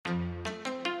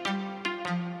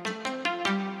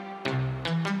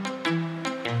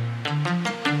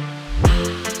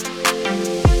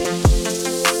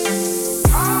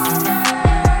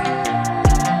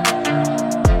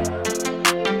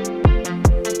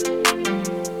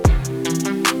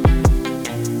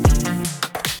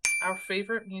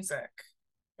favorite music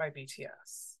by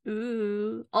BTS.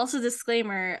 Ooh. Also,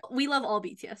 disclaimer, we love all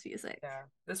BTS music. Yeah,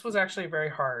 this was actually very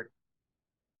hard.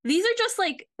 These are just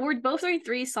like, we're both doing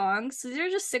 3 songs, so these are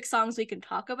just 6 songs we can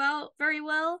talk about very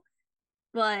well.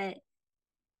 But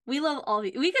we love all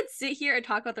the. We could sit here and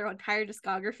talk about their entire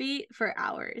discography for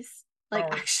hours. Like,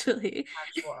 Oh, actually.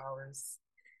 actual hours.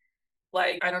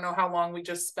 Like, I don't know how long we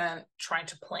just spent trying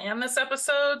to plan this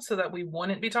episode so that we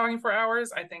wouldn't be talking for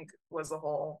hours, I think was the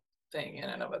whole thing in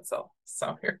and of itself.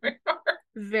 So here we are.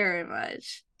 Very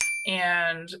much.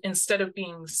 And instead of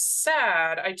being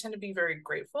sad, I tend to be very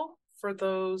grateful for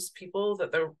those people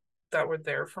that were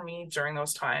there for me during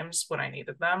those times when I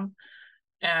needed them.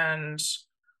 And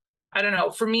I don't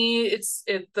know, for me,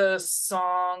 the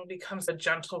song becomes a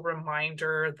gentle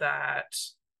reminder that,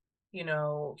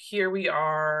 here we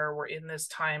are, we're in this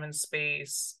time and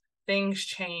space. Things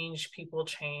change, people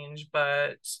change,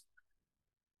 but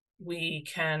we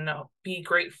can be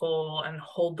grateful and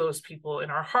hold those people in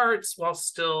our hearts while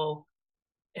still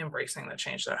embracing the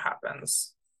change that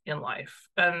happens in life.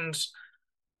 And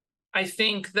I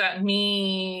think that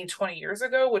me 20 years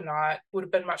ago would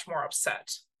have been much more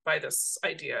upset by this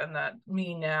idea, and that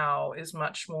me now is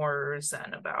much more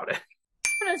zen about it.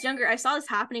 When I was younger, I saw this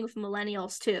happening with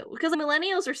millennials too, because the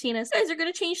millennials are seen as, guys are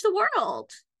going to change the world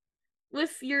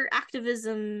with your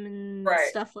activism and Right,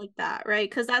 stuff like that, right?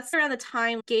 Because that's around the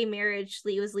time gay marriage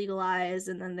was legalized,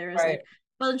 and then there was right. like a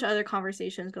bunch of other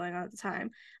conversations going on at the time.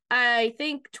 I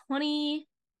think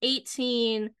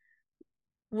 2018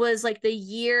 was like the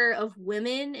year of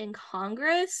women in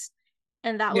Congress.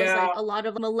 And that was Yeah, like a lot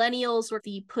of millennials were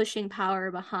the pushing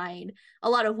power behind a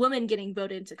lot of women getting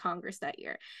voted into Congress that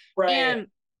year. right. And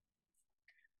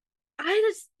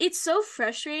it's so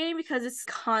frustrating because it's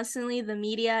constantly the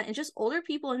media and just older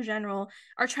people in general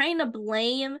are trying to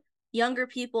blame younger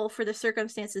people for the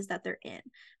circumstances that they're in,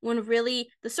 when really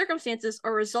the circumstances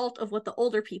are a result of what the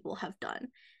older people have done.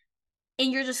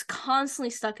 And you're just constantly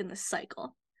stuck in this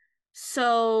cycle.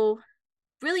 So,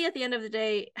 really, at the end of the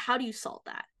day, how do you solve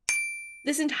that?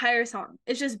 This entire song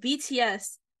is just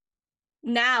BTS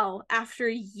now, after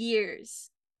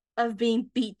years of being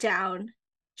beat down,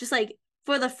 just like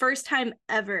for the first time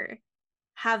ever,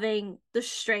 having the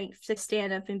strength to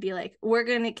stand up and be like, we're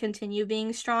going to continue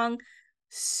being strong.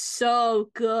 So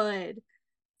good.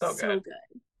 So So good.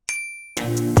 good.